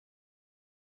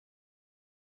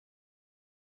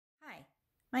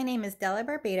My name is Della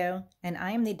Barbato, and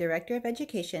I am the Director of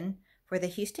Education for the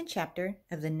Houston chapter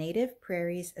of the Native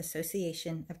Prairies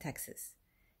Association of Texas.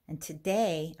 And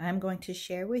today I'm going to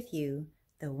share with you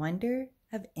the wonder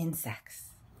of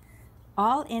insects.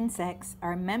 All insects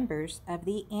are members of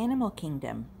the animal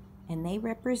kingdom, and they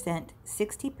represent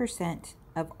 60%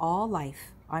 of all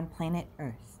life on planet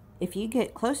Earth. If you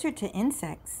get closer to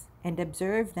insects and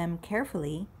observe them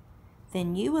carefully,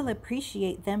 then you will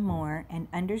appreciate them more and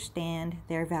understand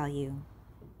their value.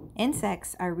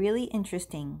 Insects are really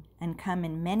interesting and come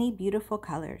in many beautiful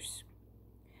colors.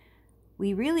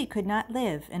 We really could not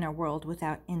live in a world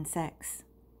without insects,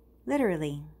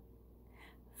 literally.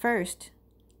 First,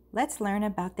 let's learn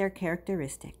about their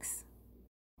characteristics.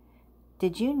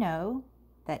 Did you know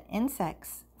that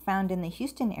insects found in the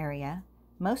Houston area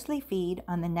mostly feed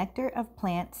on the nectar of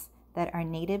plants that are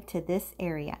native to this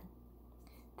area?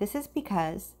 This is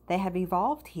because they have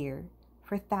evolved here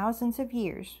for thousands of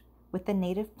years with the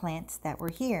native plants that were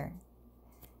here.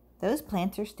 Those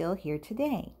plants are still here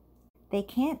today. They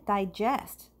can't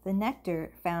digest the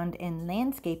nectar found in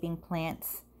landscaping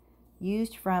plants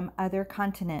used from other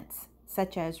continents,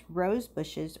 such as rose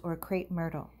bushes or crepe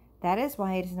myrtle. That is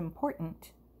why it is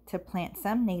important to plant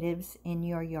some natives in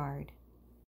your yard.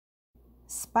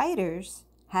 Spiders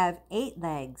have 8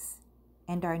 legs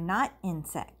and are not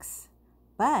insects,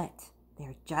 but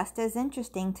they're just as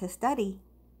interesting to study.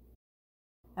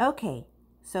 Okay,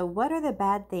 so what are the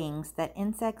bad things that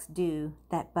insects do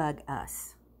that bug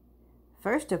us?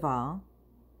 First of all,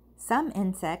 some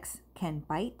insects can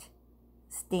bite,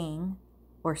 sting,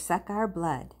 or suck our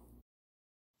blood.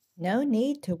 No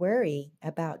need to worry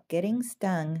about getting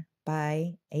stung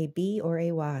by a bee or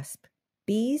a wasp.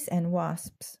 Bees and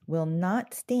wasps will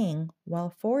not sting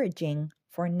while foraging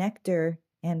for nectar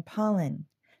and pollen.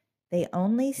 They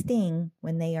only sting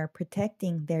when they are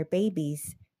protecting their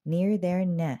babies near their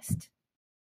nest.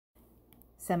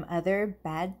 Some other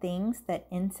bad things that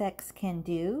insects can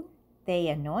do: they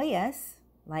annoy us,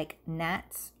 like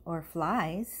gnats or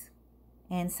flies,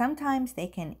 and sometimes they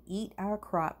can eat our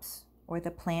crops or the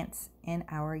plants in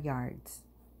our yards.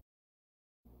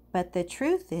 But the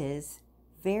truth is,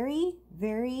 very,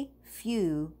 very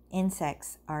few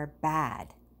insects are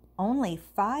bad. Only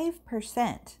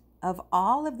 5% of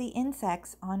all of the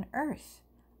insects on Earth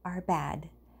are bad,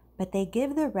 but they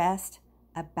give the rest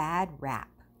a bad rap.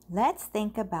 Let's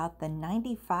think about the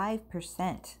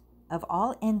 95% of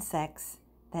all insects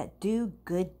that do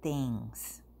good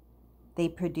things. They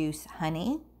produce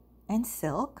honey and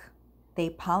silk.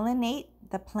 They pollinate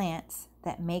the plants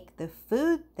that make the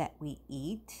food that we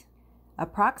eat.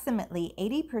 Approximately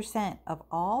 80% of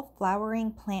all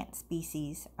flowering plant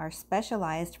species are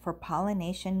specialized for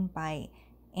pollination by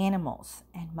animals,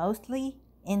 and mostly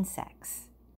insects.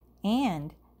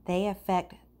 And they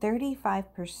affect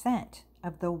 35%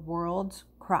 of the world's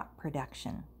crop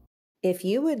production. If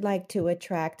you would like to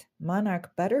attract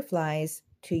monarch butterflies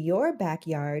to your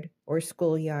backyard or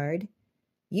schoolyard,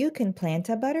 you can plant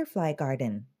a butterfly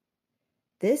garden.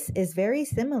 This is very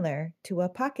similar to a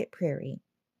pocket prairie.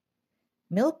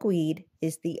 Milkweed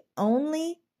is the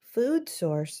only food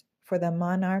source for the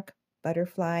monarch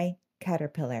butterfly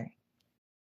caterpillar.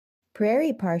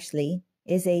 Prairie parsley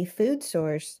is a food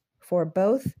source for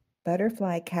both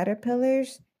butterfly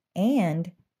caterpillars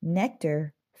and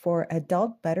nectar for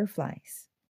adult butterflies.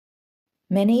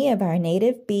 Many of our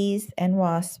native bees and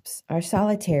wasps are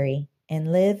solitary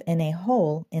and live in a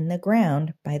hole in the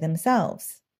ground by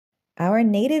themselves. Our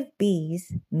native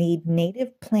bees need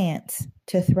native plants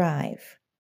to thrive.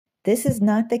 This is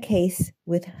not the case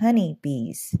with honey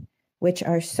bees, which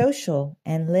are social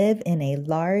and live in a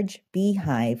large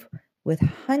beehive with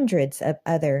hundreds of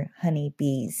other honey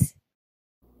bees.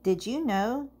 Did you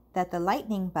know that the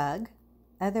lightning bug,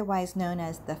 otherwise known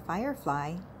as the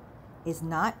firefly, is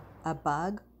not a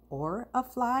bug or a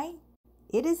fly?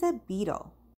 It is a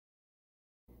beetle.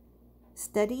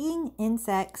 Studying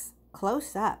insects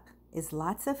close up is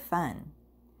lots of fun.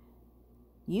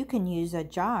 You can use a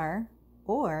jar,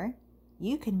 or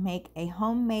you can make a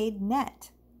homemade net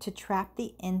to trap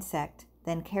the insect,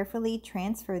 then carefully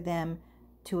transfer them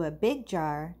to a big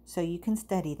jar so you can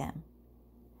study them.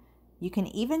 You can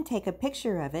even take a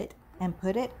picture of it and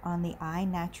put it on the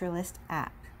iNaturalist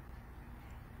app.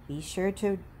 Be sure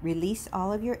to release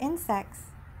all of your insects.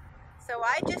 So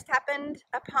I just happened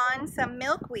upon some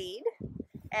milkweed,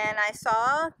 and I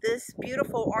saw this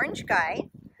beautiful orange guy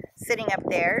sitting up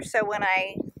there. So when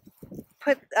I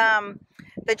put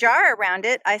the jar around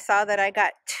it, I saw that I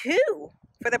got 2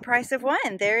 for the price of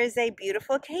 1. There is a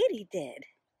beautiful katydid.